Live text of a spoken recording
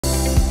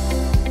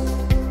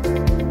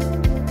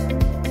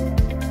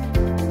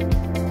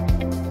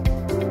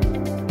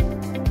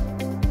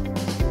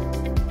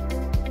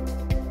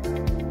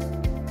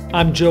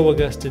I'm Joe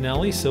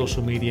Augustinelli,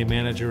 Social Media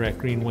Manager at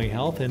Greenway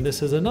Health, and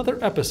this is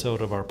another episode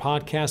of our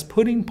podcast,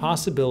 Putting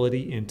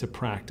Possibility into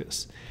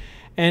Practice.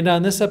 And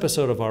on this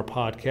episode of our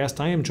podcast,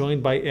 I am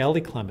joined by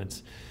Ally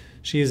Clements.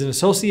 She is an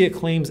Associate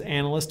Claims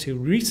Analyst who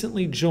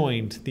recently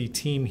joined the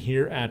team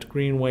here at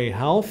Greenway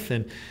Health.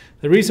 And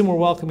the reason we're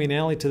welcoming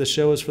Ally to the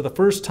show is for the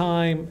first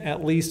time,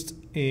 at least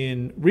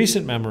in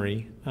recent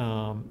memory,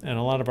 and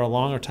a lot of our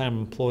longer time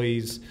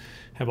employees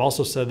have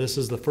also said this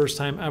is the first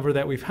time ever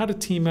that we've had a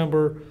team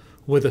member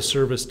with a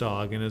service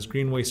dog. And as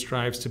Greenway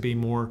strives to be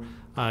more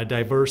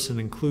diverse and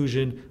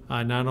inclusion,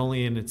 not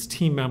only in its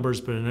team members,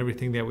 but in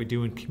everything that we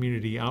do in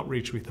community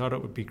outreach, we thought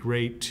it would be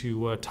great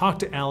to talk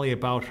to Ally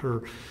about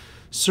her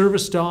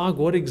service dog,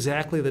 what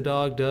exactly the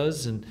dog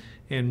does,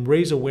 and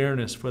raise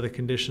awareness for the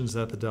conditions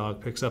that the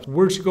dog picks up.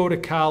 Where'd you go to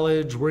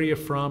college? Where are you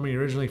from? Are you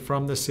originally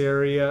from this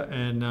area?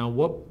 And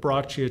what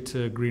brought you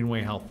to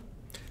Greenway Health?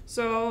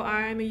 So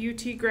I'm a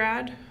UT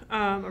grad,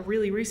 a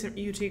really recent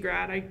UT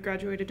grad. I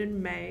graduated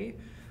in May.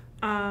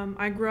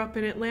 I grew up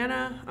in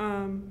Atlanta.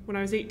 When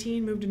I was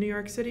 18, moved to New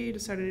York City,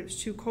 decided it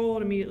was too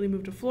cold, immediately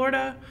moved to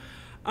Florida.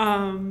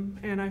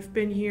 And I've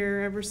been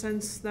here ever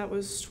since. That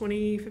was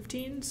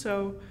 2015.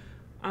 So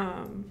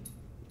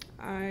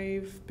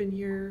I've been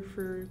here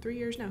for 3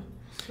 years now.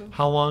 So.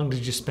 How long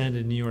did you spend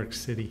in New York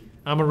City?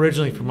 I'm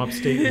originally from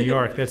upstate New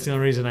York. That's the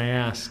only reason I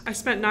asked. I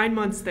spent 9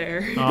 months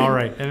there. All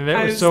right. And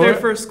I was there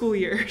for a school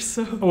year.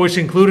 So. Which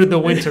included the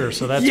winter,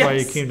 so that's Yes. why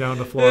you came down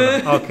to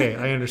Florida. Okay,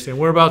 I understand.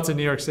 Whereabouts in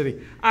New York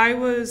City? I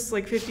was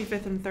like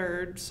 55th and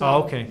 3rd. So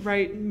okay.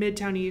 Right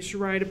Midtown East,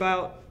 right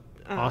about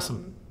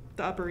awesome.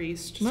 The Upper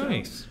East.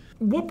 Nice. So.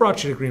 What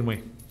brought you to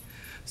Greenway?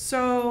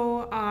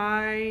 So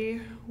I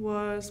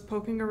was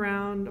poking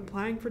around,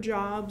 applying for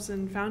jobs,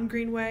 and found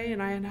Greenway,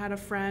 and I had a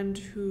friend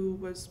who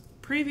was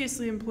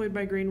previously employed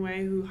by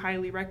Greenway who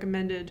highly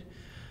recommended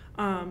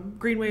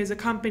Greenway as a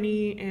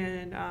company,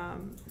 and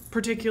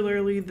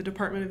particularly the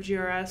Department of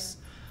GRS.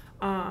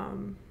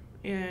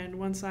 And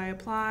once I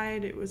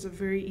applied, it was a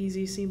very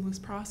easy, seamless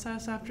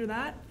process after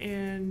that,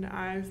 and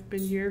I've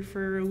been here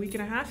for a week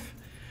and a half,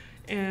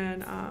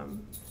 and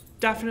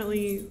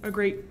definitely a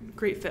great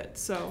fit.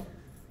 So.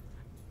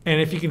 And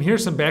if you can hear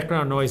some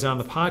background noise on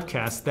the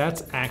podcast,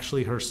 that's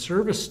actually her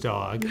service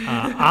dog,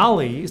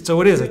 Ollie. So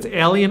it is. It's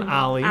Ally and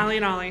Ollie. Ally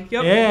and Ollie.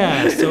 Yep.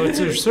 Yeah. So it's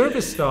her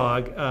service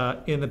dog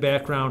in the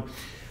background.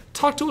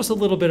 Talk to us a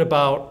little bit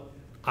about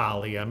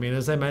Ollie. I mean,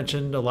 as I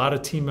mentioned, a lot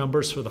of team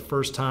members for the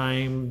first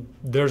time.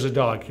 There's a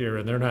dog here,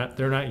 and they're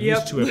not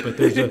used to it. But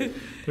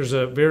there's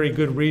a very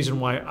good reason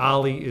why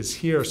Ollie is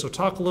here. So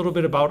talk a little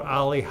bit about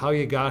Ollie, how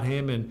you got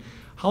him, and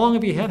how long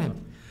have you had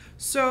him?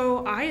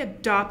 So I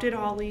adopted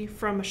Ollie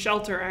from a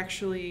shelter,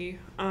 actually,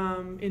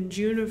 in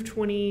June of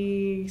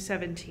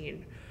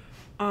 2017,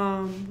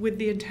 with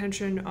the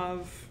intention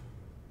of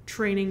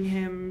training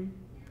him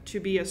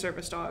to be a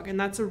service dog. And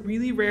that's a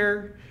really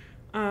rare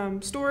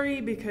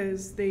story,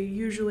 because they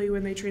usually,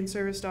 when they train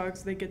service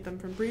dogs, they get them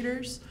from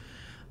breeders,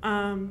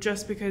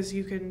 just because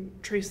you can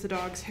trace the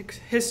dog's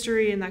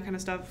history and that kind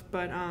of stuff.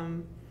 But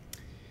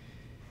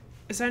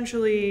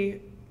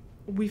essentially,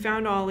 we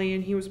found Ollie,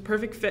 and he was a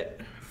perfect fit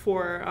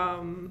for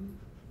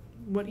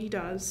what he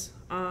does,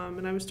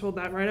 and I was told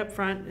that right up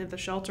front at the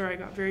shelter. I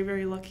got very,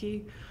 very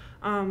lucky.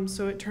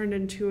 So it turned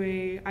into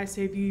a I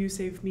save you, you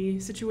save me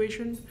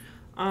situation,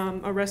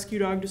 a rescue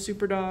dog to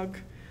super dog.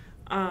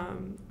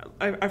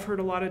 I've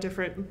heard a lot of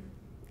different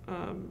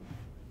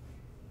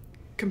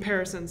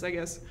comparisons, I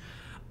guess.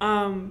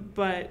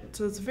 But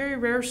so it's a very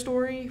rare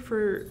story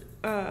for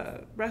a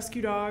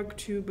rescue dog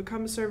to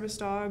become a service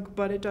dog,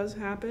 but it does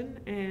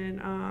happen,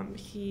 and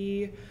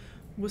he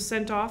was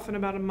sent off in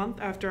about a month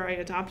after I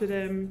adopted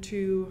him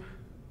to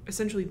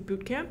essentially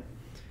boot camp,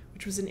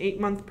 which was an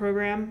 8-month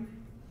program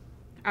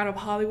out of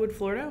Hollywood,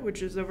 Florida,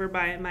 which is over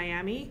by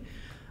Miami.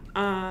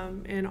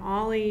 And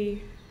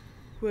Ollie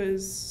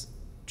was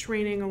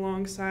training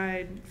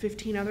alongside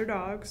 15 other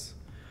dogs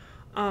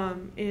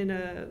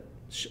in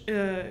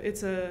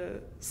it's a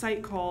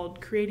site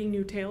called Creating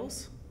New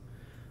Tales.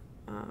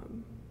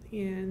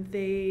 And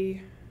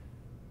they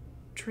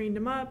trained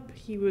him up.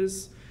 He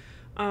was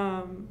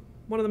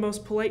one of the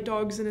most polite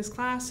dogs in his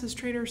class, his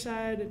trainer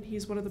said, and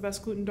he's one of the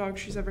best gluten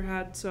dogs she's ever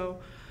had. So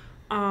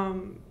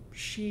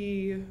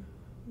she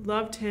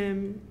loved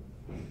him,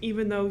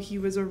 even though he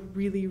was a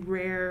really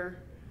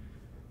rare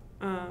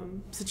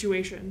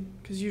situation,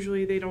 because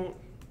usually they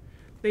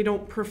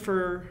don't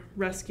prefer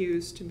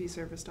rescues to be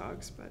service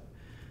dogs. But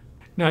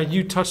now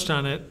you touched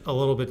on it a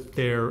little bit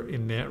there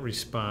in that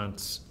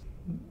response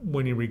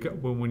when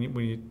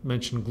you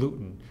mentioned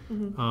gluten,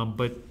 mm-hmm.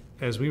 But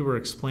as we were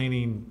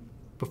explaining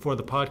before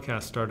the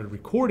podcast started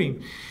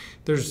recording,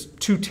 there's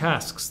 2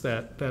 tasks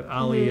that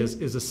Ollie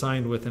mm-hmm. is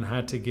assigned with and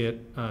had to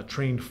get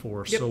trained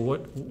for. Yep. So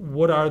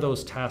what are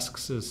those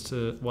tasks as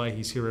to why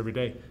he's here every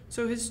day?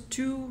 So his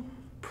 2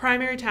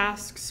 primary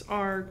tasks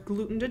are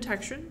gluten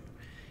detection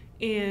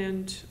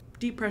and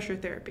deep pressure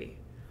therapy.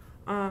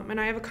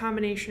 And I have a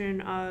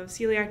combination of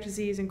celiac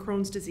disease and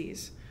Crohn's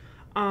disease,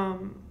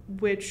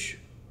 which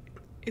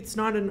it's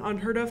not an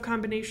unheard of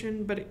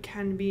combination, but it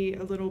can be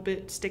a little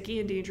bit sticky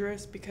and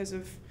dangerous because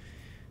of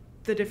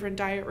the different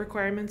diet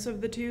requirements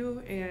of the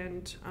two.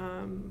 And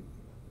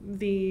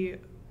the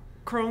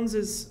Crohn's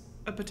is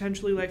a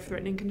potentially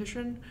life-threatening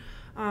condition,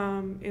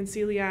 and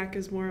celiac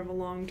is more of a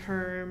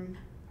long-term,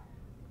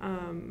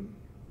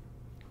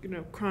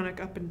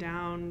 chronic up and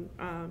down,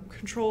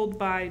 controlled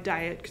by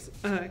diet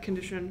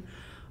condition.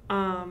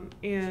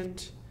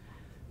 And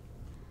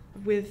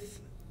with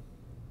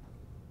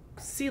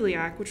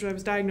celiac, which I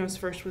was diagnosed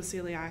first with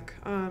celiac,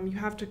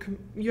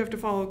 you have to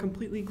follow a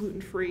completely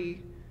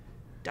gluten-free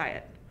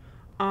diet.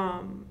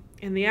 And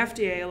the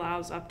FDA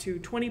allows up to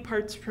 20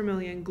 parts per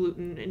million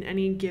gluten in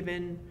any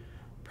given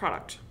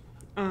product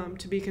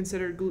to be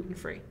considered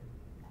gluten-free.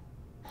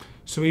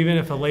 So even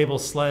if a label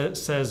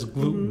says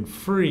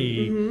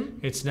gluten-free,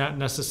 it's not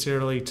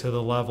necessarily to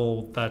the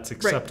level that's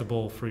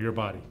acceptable for your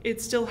body.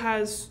 It still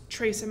has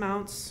trace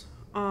amounts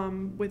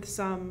with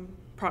some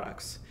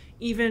products.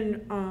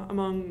 Even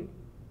among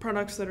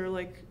products that are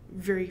like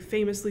very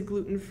famously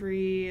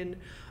gluten-free and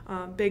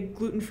big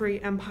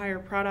gluten-free empire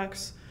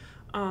products,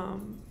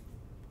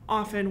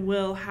 often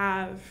will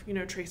have,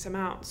 trace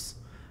amounts.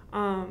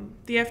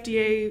 The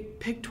FDA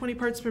picked 20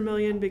 parts per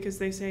million because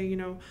they say,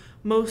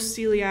 most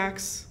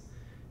celiacs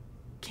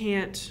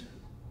can't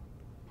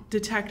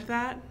detect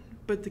that,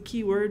 but the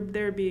key word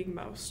there being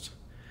most.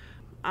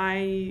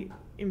 I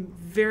am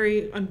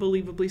very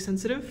unbelievably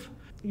sensitive.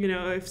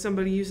 If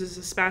somebody uses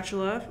a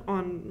spatula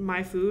on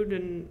my food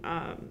and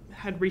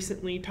had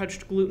recently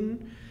touched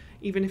gluten,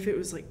 even if it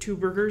was like 2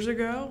 burgers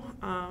ago,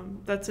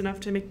 that's enough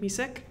to make me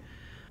sick.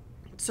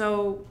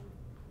 So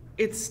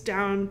it's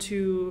down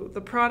to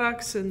the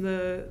products and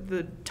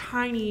the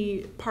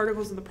tiny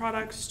particles in the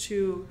products,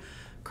 to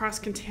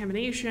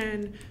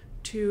cross-contamination,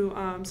 to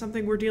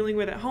something we're dealing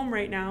with at home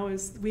right now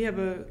is we have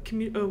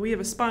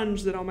a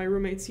sponge that all my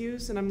roommates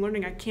use, and I'm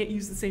learning I can't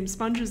use the same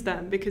sponge as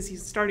them because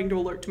he's starting to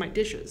alert to my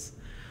dishes.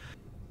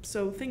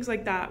 So things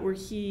like that, where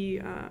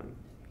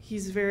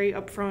he's very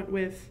upfront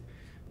with,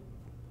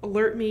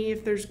 alert me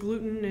if there's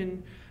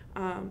gluten,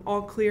 and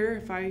all clear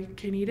if I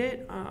can eat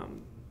it.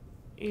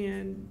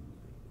 And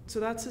so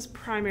that's his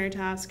primary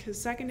task.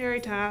 His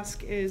secondary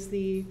task is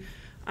the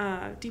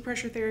deep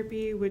pressure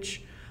therapy,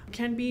 which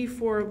can be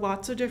for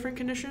lots of different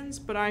conditions,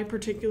 but I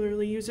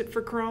particularly use it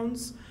for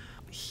Crohn's.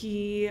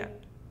 He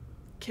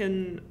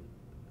can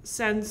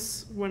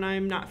sense when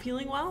I'm not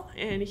feeling well,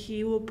 and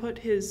he will put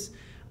his,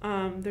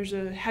 there's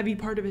a heavy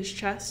part of his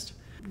chest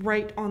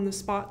right on the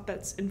spot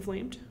that's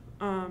inflamed,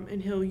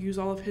 and he'll use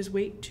all of his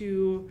weight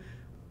to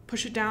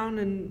push it down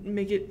and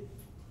make it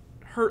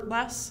hurt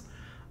less.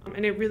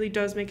 And it really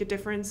does make a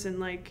difference.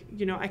 And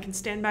I can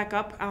stand back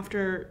up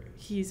after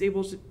he's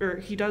able to, or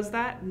he does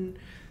that, and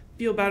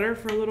feel better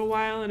for a little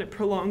while, and it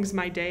prolongs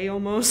my day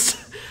almost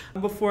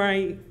before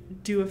I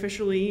do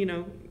officially,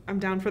 I'm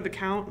down for the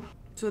count.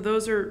 So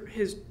those are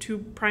his 2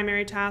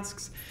 primary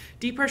tasks.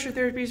 Deep pressure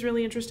therapy is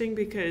really interesting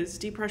because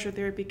deep pressure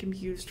therapy can be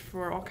used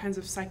for all kinds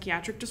of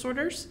psychiatric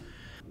disorders,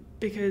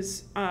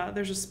 because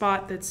there's a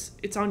spot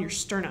it's on your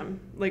sternum,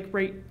 like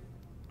right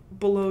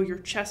below your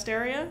chest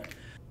area,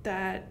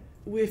 that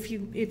if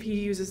he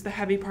uses the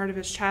heavy part of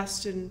his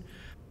chest, and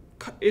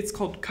it's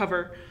called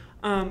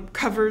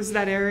covers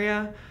that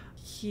area,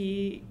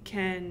 he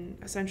can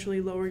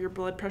essentially lower your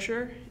blood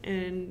pressure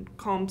and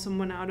calm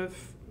someone out of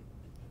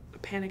a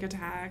panic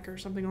attack or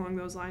something along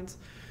those lines.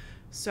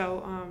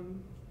 So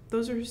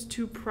those are his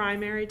 2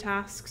 primary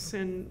tasks,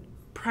 and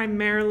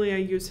primarily I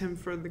use him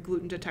for the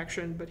gluten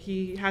detection, but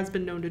he has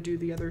been known to do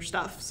the other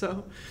stuff.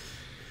 So.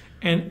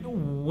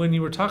 And when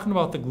you were talking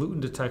about the gluten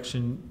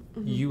detection,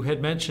 you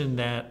had mentioned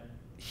that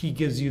he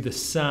gives you the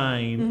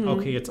sign,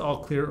 okay, it's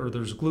all clear, or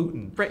there's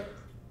gluten. Right.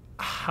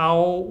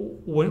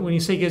 When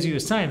you say gives you a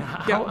sign,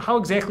 how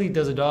exactly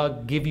does a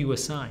dog give you a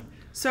sign?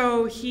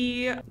 So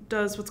he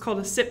does what's called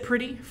a sit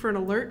pretty for an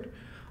alert.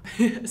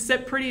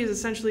 Sit pretty is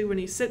essentially when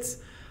he sits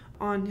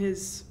on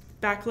his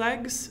back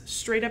legs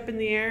straight up in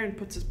the air and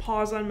puts his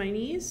paws on my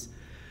knees.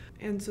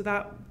 And so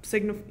that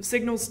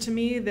signals to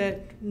me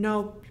that,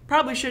 no, you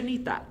probably shouldn't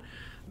eat that.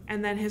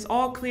 And then his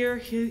all clear,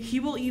 he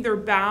will either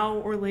bow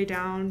or lay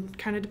down,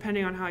 kind of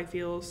depending on how he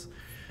feels.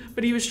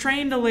 But he was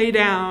trained to lay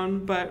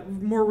down, but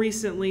more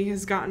recently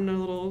has gotten a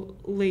little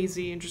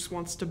lazy and just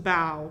wants to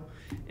bow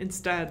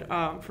instead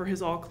for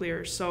his all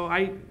clear. So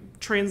I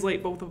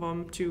translate both of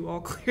them to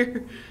all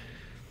clear.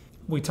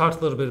 We talked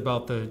a little bit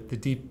about the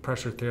deep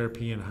pressure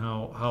therapy and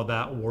how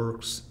that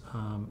works,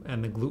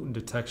 and the gluten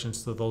detection.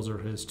 So those are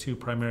his 2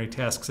 primary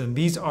tasks. And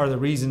these are the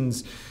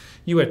reasons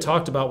you had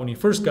talked about when you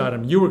first got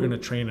him, you were going to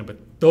train him, but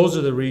those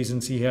are the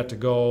reasons he had to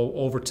go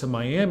over to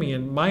Miami.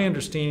 And my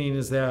understanding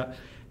is that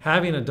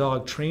having a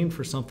dog trained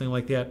for something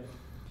like that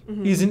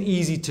isn't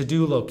easy to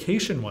do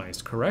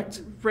location-wise,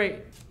 correct?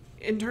 Right.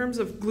 In terms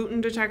of gluten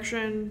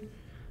detection,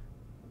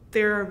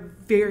 there are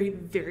very,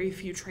 very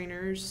few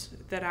trainers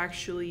that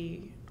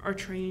actually are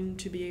trained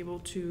to be able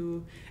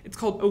to, it's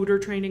called odor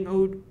training,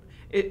 ODOR,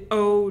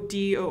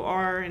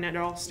 and it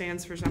all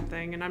stands for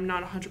something, and I'm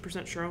not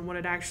 100% sure on what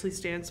it actually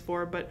stands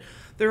for, but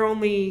there are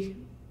only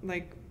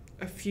like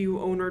a few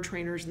owner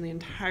trainers in the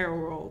entire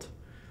world.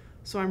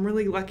 So I'm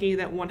really lucky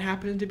that one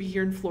happened to be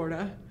here in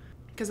Florida,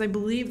 because I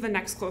believe the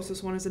next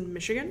closest one is in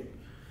Michigan.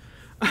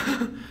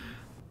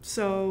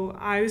 So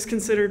I was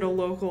considered a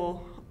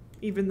local,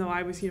 even though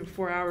I was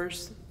 4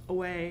 hours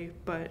away,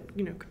 but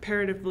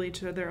comparatively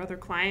to their other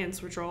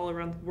clients, which are all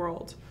around the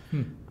world,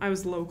 I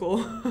was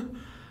local.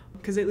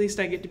 Because at least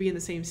I get to be in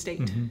the same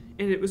state. And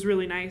it was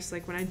really nice.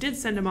 Like when I did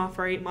send him off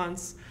for 8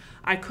 months,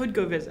 I could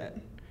go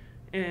visit.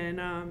 And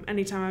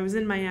anytime I was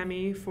in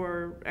Miami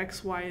for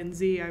X, Y, and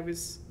Z, I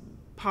was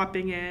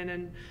popping in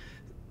and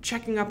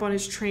checking up on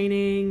his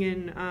training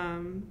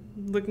and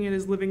looking at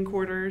his living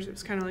quarters. It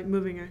was kind of like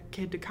moving a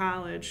kid to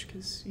college,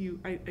 because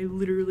I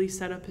literally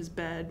set up his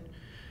bed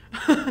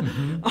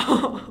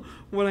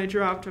when I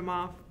dropped him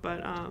off.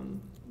 But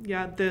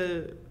yeah,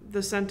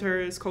 the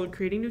center is called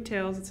Creating New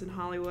Tales. It's in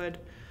Hollywood.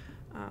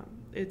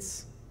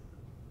 It's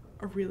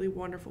a really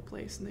wonderful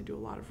place, and they do a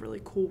lot of really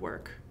cool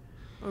work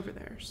over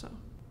there. So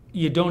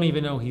you don't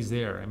even know he's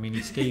there. I mean,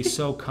 he stays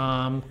so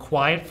calm,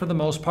 quiet for the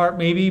most part.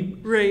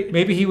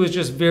 Maybe he was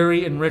just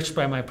very enriched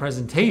by my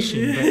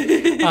presentation.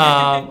 But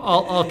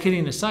all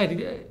kidding aside,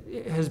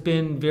 he has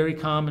been very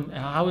calm. And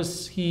how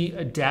has he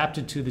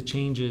adapted to the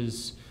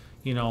changes,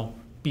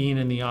 being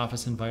in the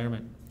office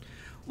environment?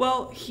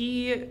 Well,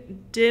 he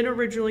did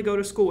originally go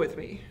to school with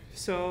me.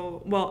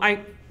 So,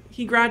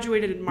 he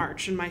graduated in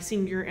March, and my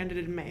senior year ended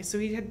in May. So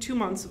he had 2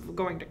 months of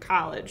going to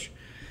college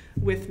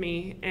with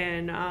me.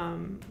 And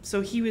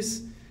so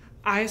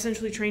I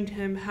essentially trained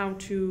him how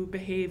to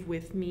behave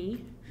with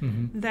me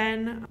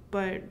then.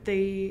 But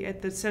they,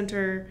 at the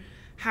center,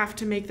 have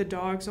to make the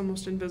dogs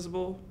almost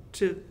invisible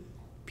to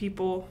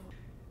people.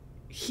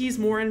 He's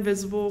more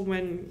invisible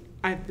when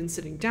I've been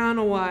sitting down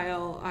a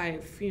while.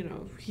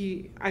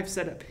 I've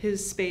set up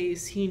his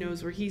space. He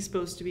knows where he's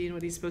supposed to be and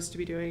what he's supposed to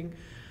be doing.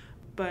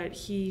 But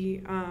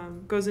he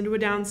goes into a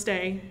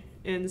downstay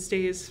and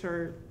stays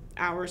for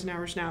hours and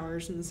hours and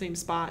hours in the same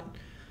spot.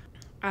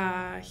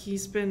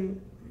 He's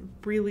been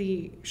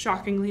really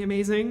shockingly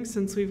amazing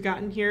since we've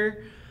gotten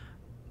here.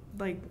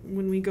 Like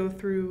when we go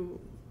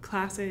through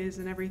classes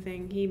and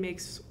everything, he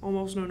makes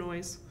almost no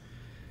noise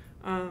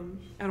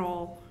at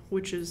all,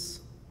 which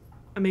is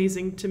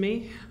amazing to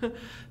me,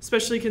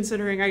 especially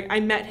considering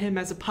I met him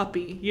as a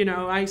puppy.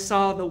 I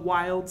saw the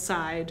wild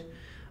side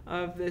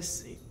of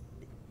this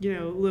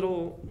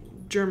little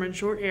German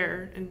short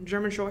hair, and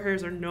German short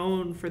hairs are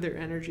known for their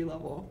energy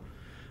level.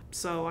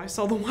 So I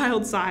saw the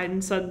wild side,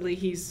 and suddenly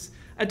he's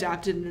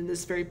adapted into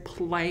this very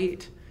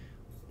polite,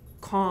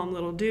 calm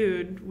little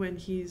dude when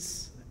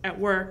he's at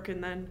work.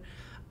 And then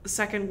the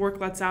second work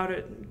lets out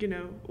at,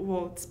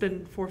 it's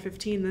been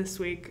 4:15 this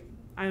week,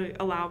 I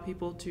allow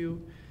people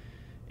to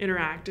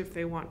interact if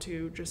they want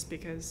to, just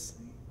because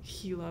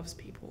he loves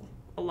people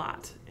a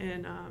lot.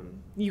 And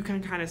you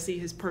can kind of see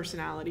his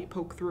personality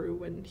poke through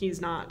when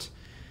he's not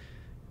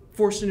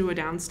forced into a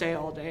downstay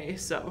all day.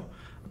 So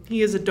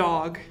he is a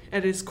dog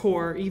at his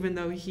core, even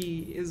though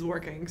he is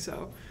working.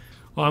 So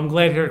well, I'm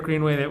glad here at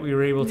Greenway that we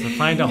were able to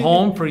find a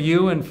home for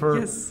you and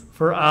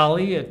for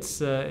Ollie.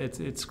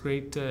 It's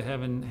great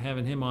having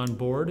him on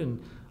board,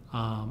 and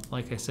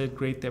like I said,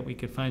 great that we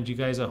could find you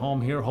guys a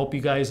home here. Hope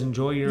you guys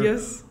enjoy your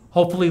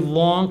hopefully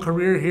long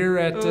career here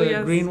at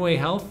Greenway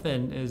Health,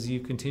 and as you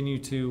continue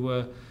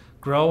to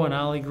grow and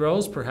Ollie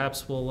grows,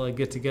 perhaps we'll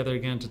get together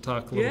again to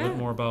talk a little bit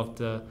more about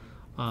the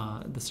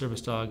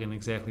service dog and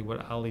exactly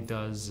what Ollie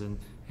does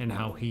and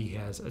how he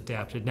has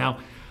adapted. Now,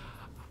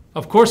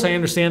 of course, I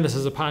understand this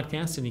is a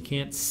podcast and you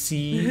can't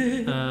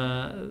see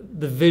the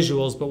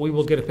visuals, but we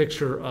will get a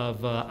picture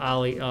of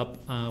Ollie up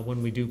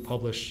when we do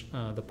publish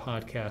the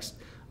podcast.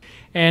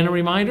 And a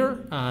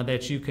reminder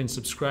that you can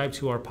subscribe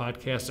to our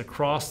podcast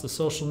across the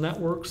social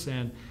networks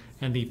and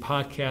the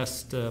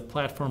podcast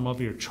platform of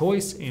your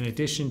choice. In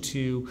addition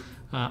to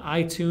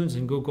iTunes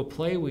and Google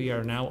Play, we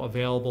are now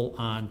available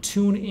on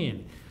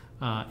TuneIn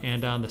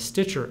and on the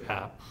Stitcher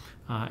app.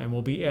 And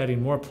we'll be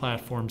adding more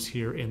platforms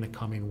here in the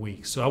coming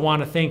weeks. So I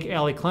want to thank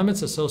Ally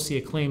Clements,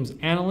 Associate Claims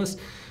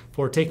Analyst,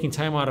 for taking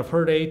time out of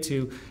her day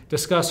to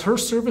discuss her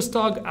service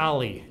dog,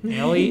 Ollie.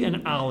 Ally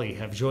and Ollie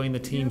have joined the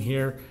team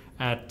here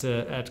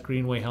at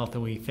Greenway Health,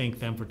 and we thank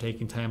them for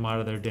taking time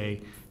out of their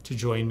day to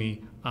join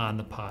me on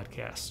the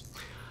podcast.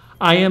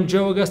 I am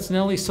Joe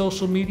Augustinelli,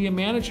 Social Media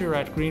Manager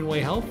at Greenway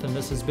Health, and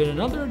this has been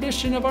another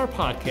edition of our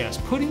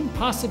podcast, Putting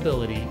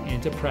Possibility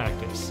into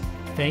Practice.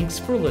 Thanks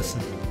for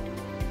listening.